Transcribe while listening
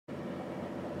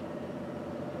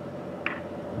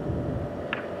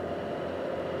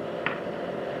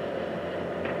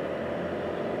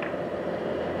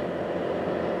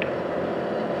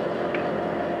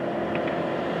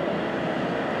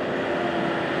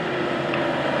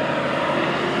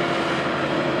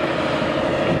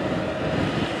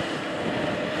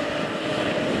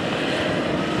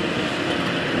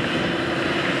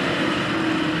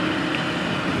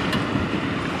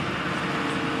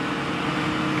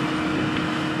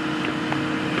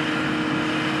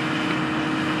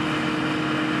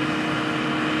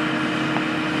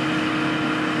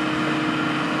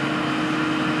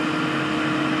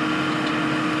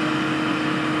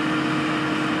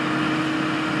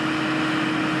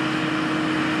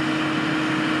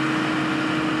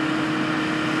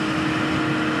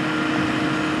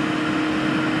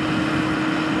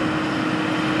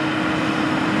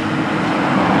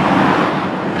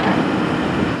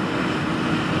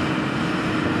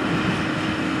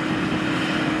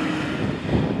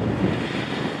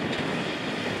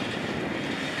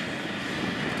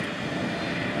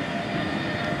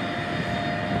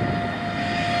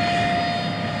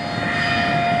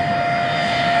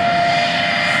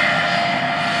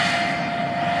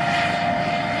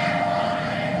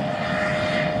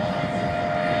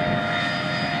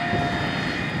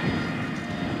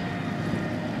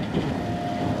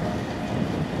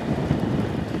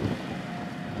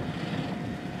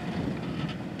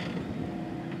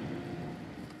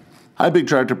Hi Big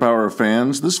Tractor Power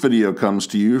fans, this video comes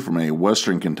to you from a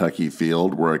western Kentucky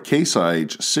field where a Case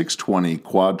IH 620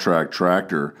 Quadtrac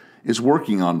tractor is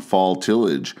working on fall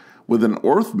tillage with an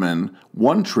ORTHMAN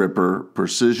 1tRIPr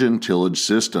Precision Tillage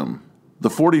System. The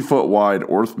 40-foot wide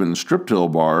ORTHMAN strip till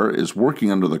bar is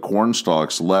working under the corn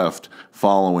stalks left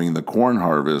following the corn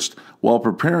harvest while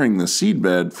preparing the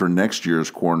seedbed for next year's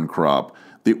corn crop.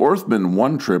 The ORTHMAN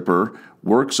 1tRIPr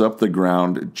works up the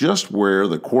ground just where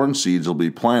the corn seeds will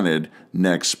be planted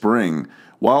next spring.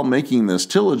 While making this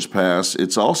tillage pass,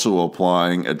 it's also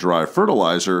applying a dry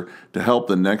fertilizer to help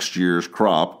the next year's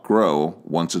crop grow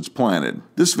once it's planted.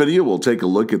 This video will take a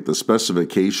look at the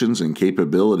specifications and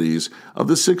capabilities of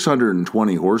the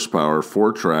 620 horsepower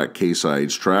 4-track Case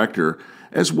IH tractor,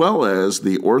 as well as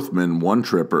the ORTHMAN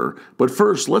 1tRIPr. But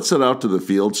first, let's head out to the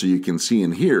field so you can see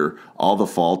and hear all the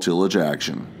fall tillage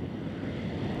action.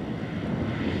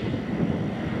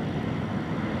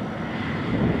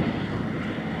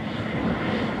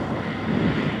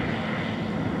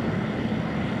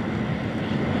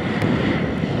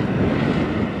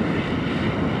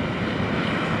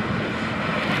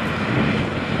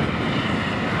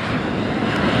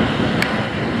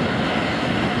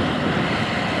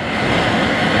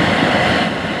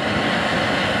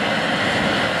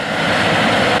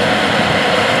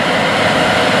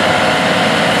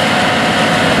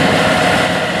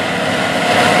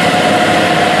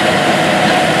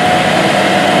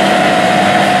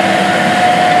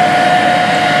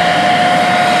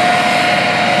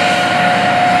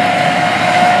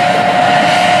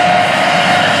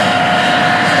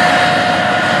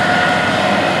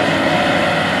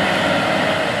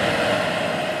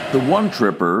 The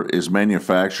 1tRIPr is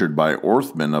manufactured by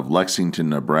ORTHMAN of Lexington,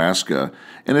 Nebraska,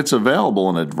 and it's available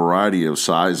in a variety of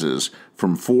sizes,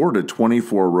 from 4 to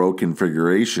 24 row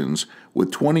configurations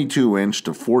with 22-inch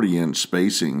to 40-inch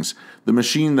spacings. The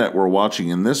machine that we're watching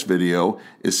in this video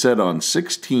is set on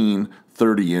 16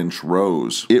 30-inch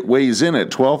rows. It weighs in at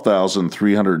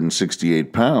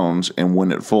 12,368 pounds, and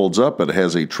when it folds up, it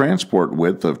has a transport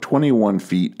width of 21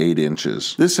 feet 8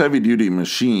 inches. This heavy-duty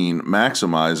machine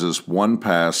maximizes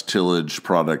one-pass tillage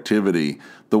productivity.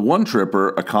 The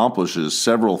 1tRIPr accomplishes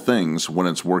several things when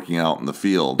it's working out in the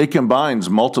field. It combines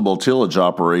multiple tillage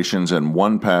operations in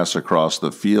one pass across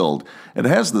the field. It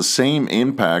has the same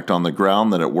impact on the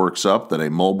ground that it works up that a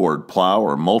moldboard plow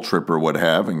or mulch-ripper would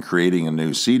have in creating a new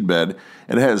seedbed.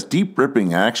 It has deep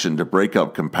ripping action to break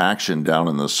up compaction down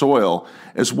in the soil,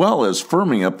 as well as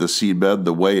firming up the seedbed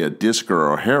the way a disc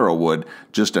or a harrow would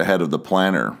just ahead of the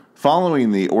planter.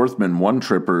 Following the ORTHMAN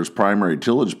 1tRIPr's primary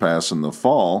tillage pass in the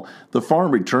fall, the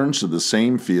farm returns to the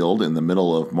same field in the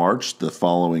middle of March the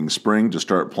following spring to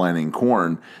start planting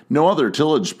corn. No other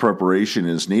tillage preparation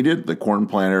is needed. The corn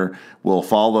planter will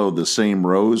follow the same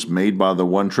rows made by the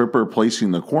 1tRIPr, placing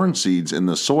the corn seeds in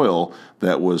the soil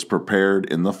that was prepared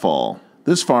in the fall.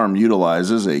 This farm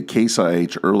utilizes a Case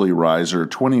IH Early Riser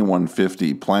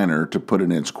 2150 planter to put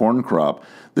in its corn crop.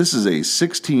 This is a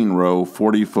 16-row,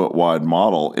 40-foot wide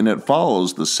model, and it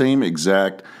follows the same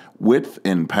exact width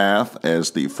and path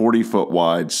as the 40-foot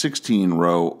wide,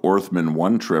 16-row ORTHMAN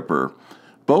 1tRIPr.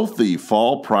 Both the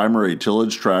fall primary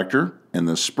tillage tractor and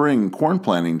the spring corn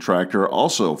planting tractor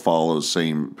also follows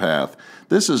same path.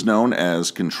 This is known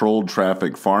as controlled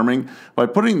traffic farming. By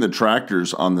putting the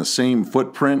tractors on the same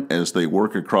footprint as they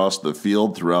work across the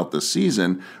field throughout the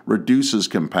season reduces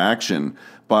compaction.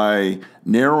 By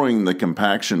narrowing the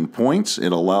compaction points,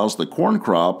 it allows the corn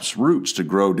crop's roots to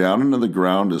grow down into the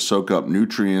ground to soak up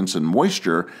nutrients and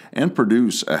moisture and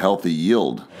produce a healthy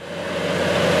yield.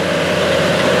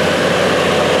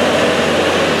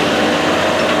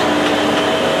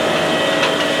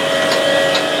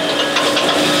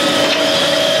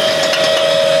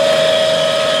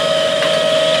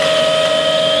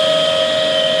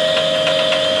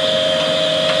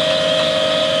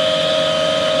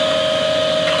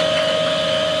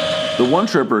 The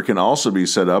 1tRIPr can also be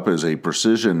set up as a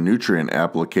precision nutrient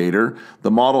applicator.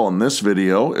 The model in this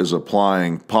video is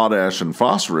applying potash and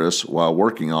phosphorus while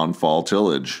working on fall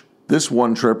tillage. This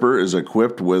 1tRIPr is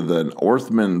equipped with an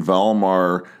ORTHMAN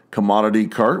Valmar commodity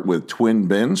cart with twin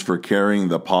bins for carrying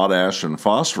the potash and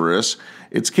phosphorus.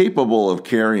 It's capable of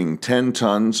carrying 10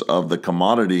 tons of the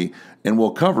commodity and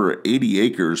will cover 80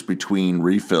 acres between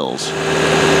refills.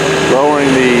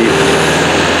 Lowering the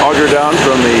auger down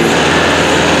from the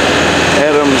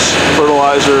Adams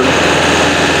fertilizer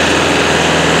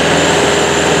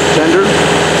tender.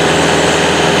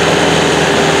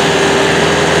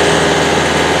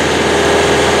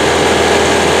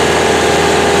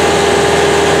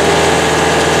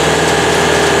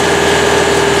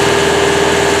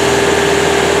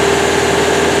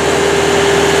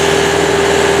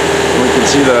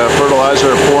 see the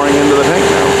fertilizer pouring into the tank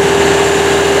now.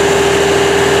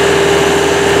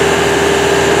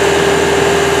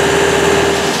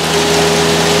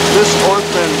 This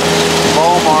ORTHMAN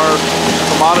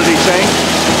commodity tank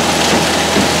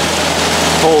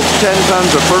holds 10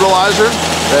 tons of fertilizer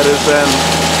that is then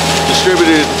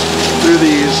distributed through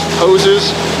these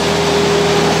hoses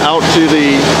out to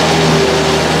the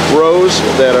rows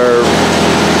that are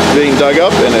being dug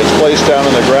up, and it's placed down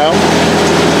in the ground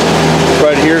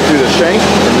right here through the shank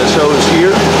and this hose here.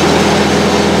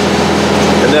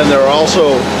 And then there are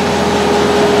also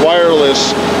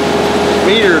wireless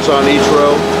meters on each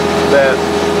row that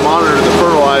monitor the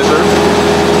fertilizer.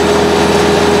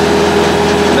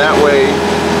 And that way,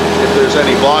 if there's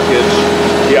any blockage,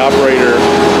 the operator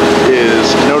is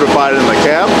notified in the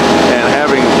cab, and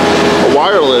having a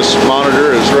wireless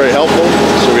monitor is very helpful,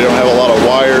 so we don't have a lot of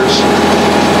wires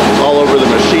all over the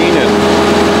machine and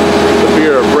the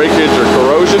fear of breakage or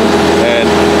corrosion. And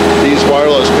these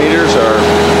wireless meters are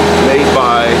made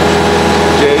by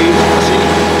JC.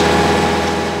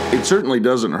 It certainly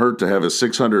doesn't hurt to have a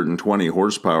 620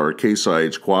 horsepower Case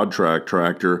IH Quadtrac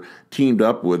tractor teamed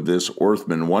up with this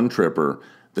ORTHMAN 1tRIPr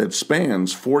that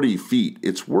spans 40 feet.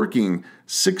 It's working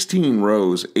 16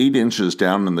 rows, 8 inches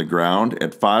down in the ground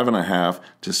at 5.5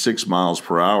 to 6 miles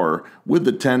per hour with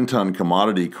the 10-ton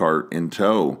commodity cart in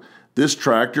tow. This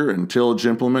tractor and tillage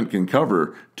implement can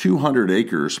cover 200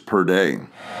 acres per day.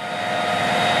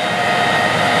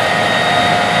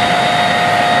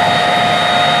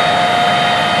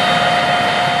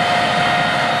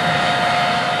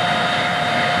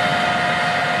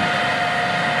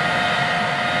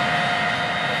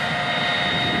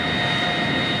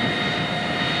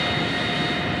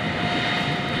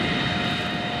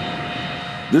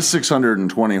 This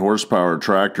 620 horsepower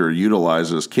tractor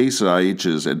utilizes Case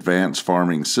IH's Advanced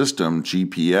Farming System,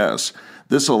 GPS.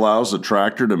 This allows the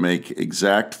tractor to make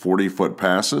exact 40-foot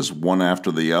passes, one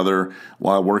after the other,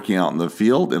 while working out in the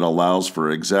field. It allows for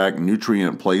exact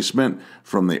nutrient placement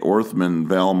from the ORTHMAN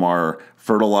Valmar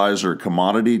fertilizer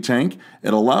commodity tank.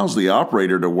 It allows the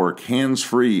operator to work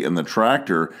hands-free in the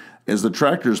tractor. As the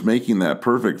tractor is making that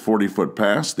perfect 40-foot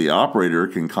pass, the operator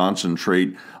can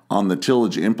concentrate on the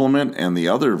tillage implement and the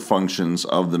other functions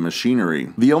of the machinery.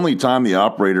 The only time the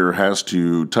operator has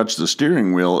to touch the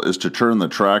steering wheel is to turn the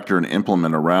tractor and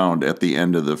implement around at the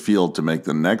end of the field to make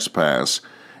the next pass.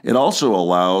 It also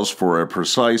allows for a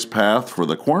precise path for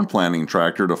the corn planting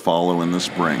tractor to follow in the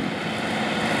spring.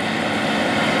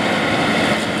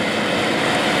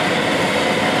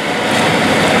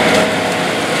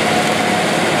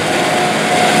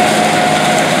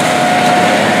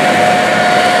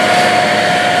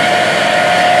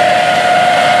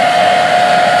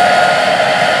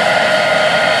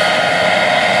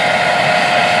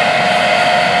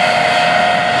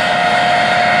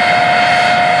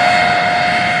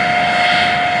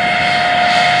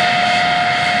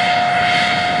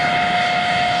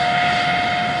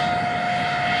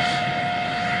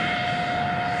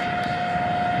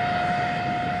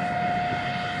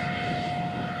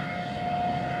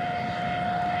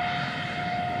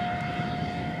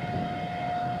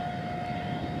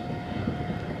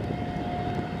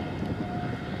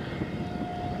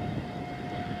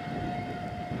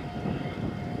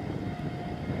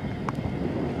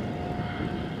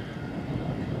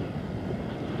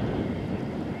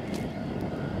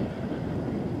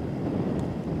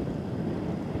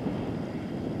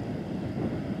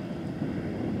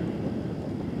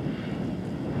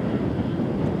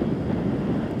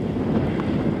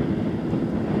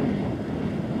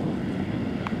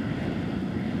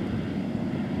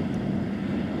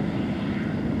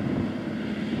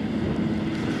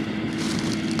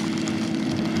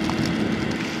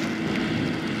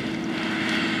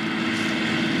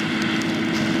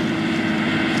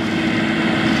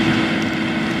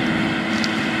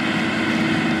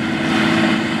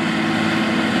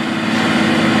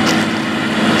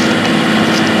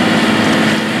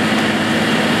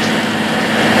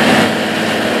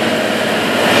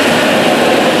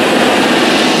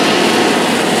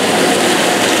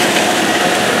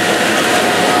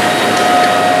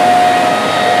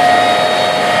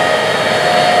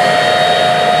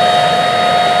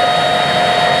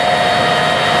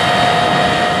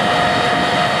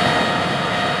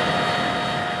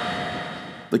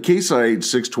 The Case IH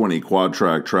 620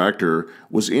 Quadtrac tractor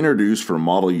was introduced for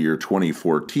model year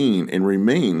 2014 and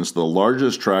remains the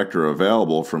largest tractor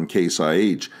available from Case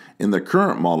IH in the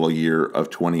current model year of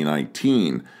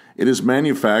 2019. It is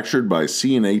manufactured by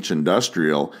C&H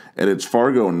Industrial at its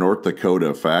Fargo, North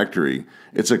Dakota factory.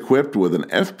 It's equipped with an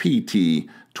FPT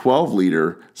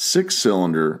 12-liter,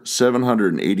 6-cylinder,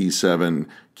 787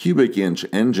 cubic inch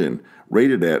engine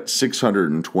rated at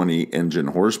 620 engine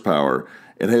horsepower.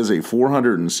 It has a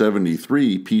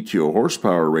 473 PTO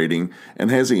horsepower rating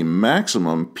and has a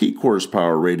maximum peak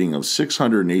horsepower rating of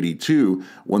 682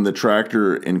 when the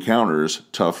tractor encounters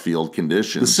tough field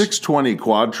conditions. The 620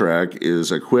 Quadtrac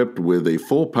is equipped with a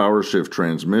full power shift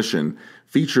transmission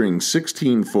featuring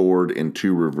 16 forward and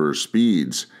 2 reverse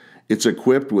speeds. It's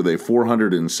equipped with a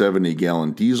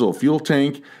 470-gallon diesel fuel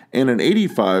tank and an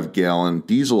 85-gallon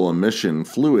diesel emission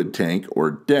fluid tank, or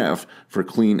DEF, for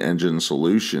clean engine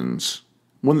solutions.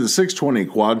 When the 620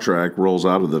 Quadtrac rolls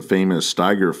out of the famous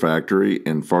Steiger factory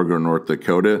in Fargo, North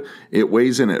Dakota, it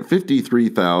weighs in at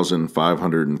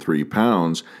 53,503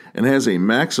 pounds and has a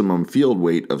maximum field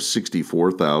weight of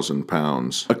 64,000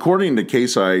 pounds. According to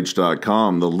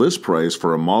CaseIH.com, the list price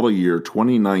for a model year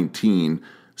 2019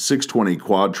 620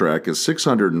 Quadtrac is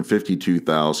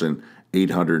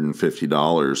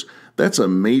 $652,850. That's a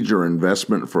major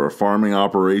investment for a farming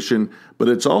operation, but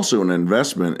it's also an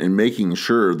investment in making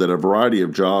sure that a variety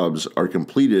of jobs are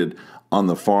completed on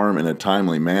the farm in a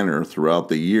timely manner throughout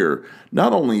the year.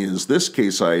 Not only is this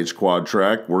Case IH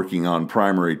Quadtrac working on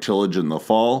primary tillage in the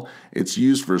fall, it's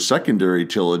used for secondary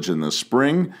tillage in the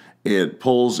spring. It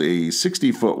pulls a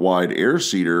 60-foot wide air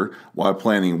seeder while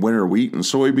planting winter wheat and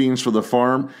soybeans for the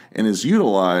farm, and is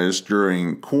utilized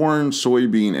during corn,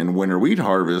 soybean, and winter wheat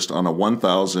harvest on a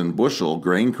 1,000 bushel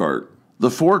grain cart. The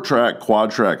 4-track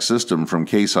Quadtrac system from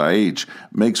Case IH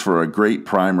makes for a great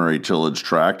primary tillage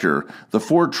tractor. The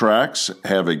 4 tracks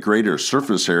have a greater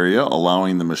surface area,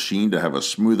 allowing the machine to have a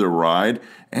smoother ride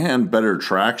and better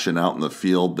traction out in the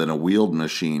field than a wheeled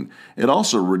machine. It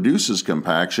also reduces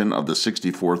compaction of the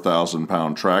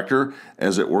 64,000-pound tractor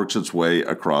as it works its way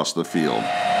across the field.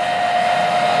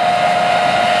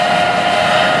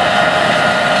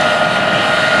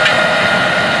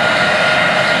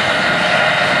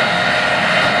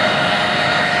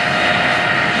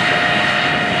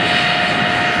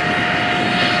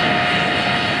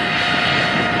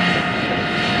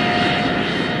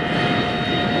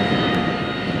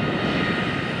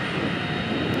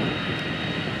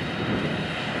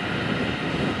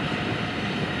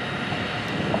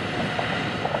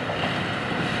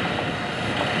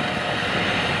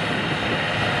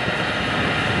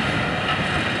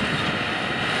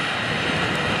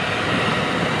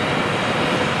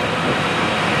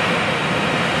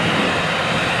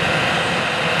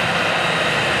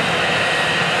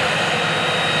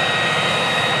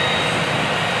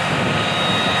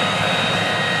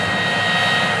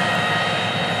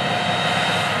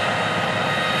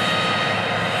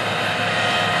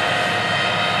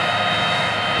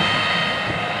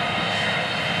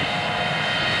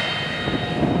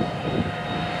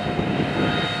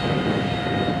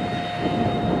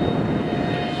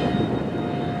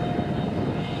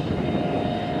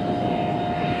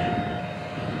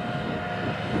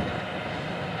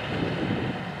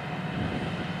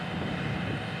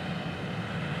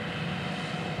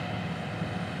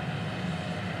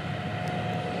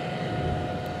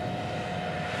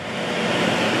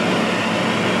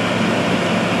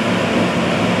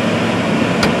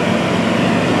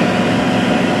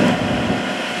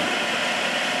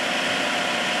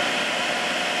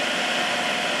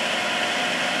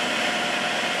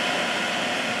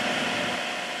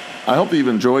 I hope you've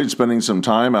enjoyed spending some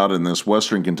time out in this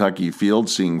western Kentucky field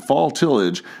seeing fall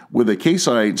tillage with a Case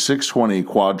IH 620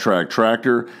 Quadtrac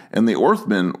tractor and the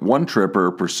ORTHMAN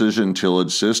 1tRIPr Precision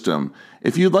Tillage System.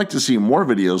 If you'd like to see more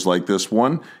videos like this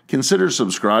one, consider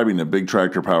subscribing to Big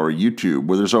Tractor Power YouTube,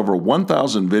 where there's over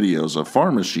 1,000 videos of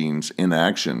farm machines in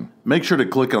action. Make sure to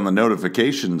click on the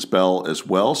notifications bell as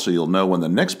well so you'll know when the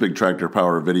next Big Tractor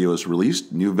Power video is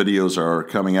released. New videos are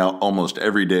coming out almost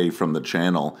every day from the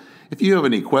channel. If you have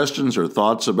any questions or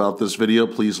thoughts about this video,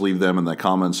 please leave them in the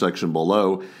comment section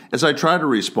below, as I try to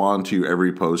respond to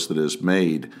every post that is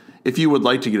made. If you would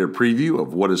like to get a preview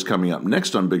of what is coming up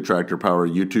next on Big Tractor Power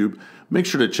YouTube, make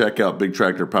sure to check out Big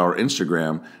Tractor Power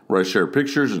Instagram, where I share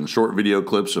pictures and short video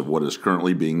clips of what is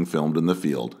currently being filmed in the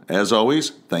field. As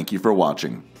always, thank you for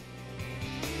watching.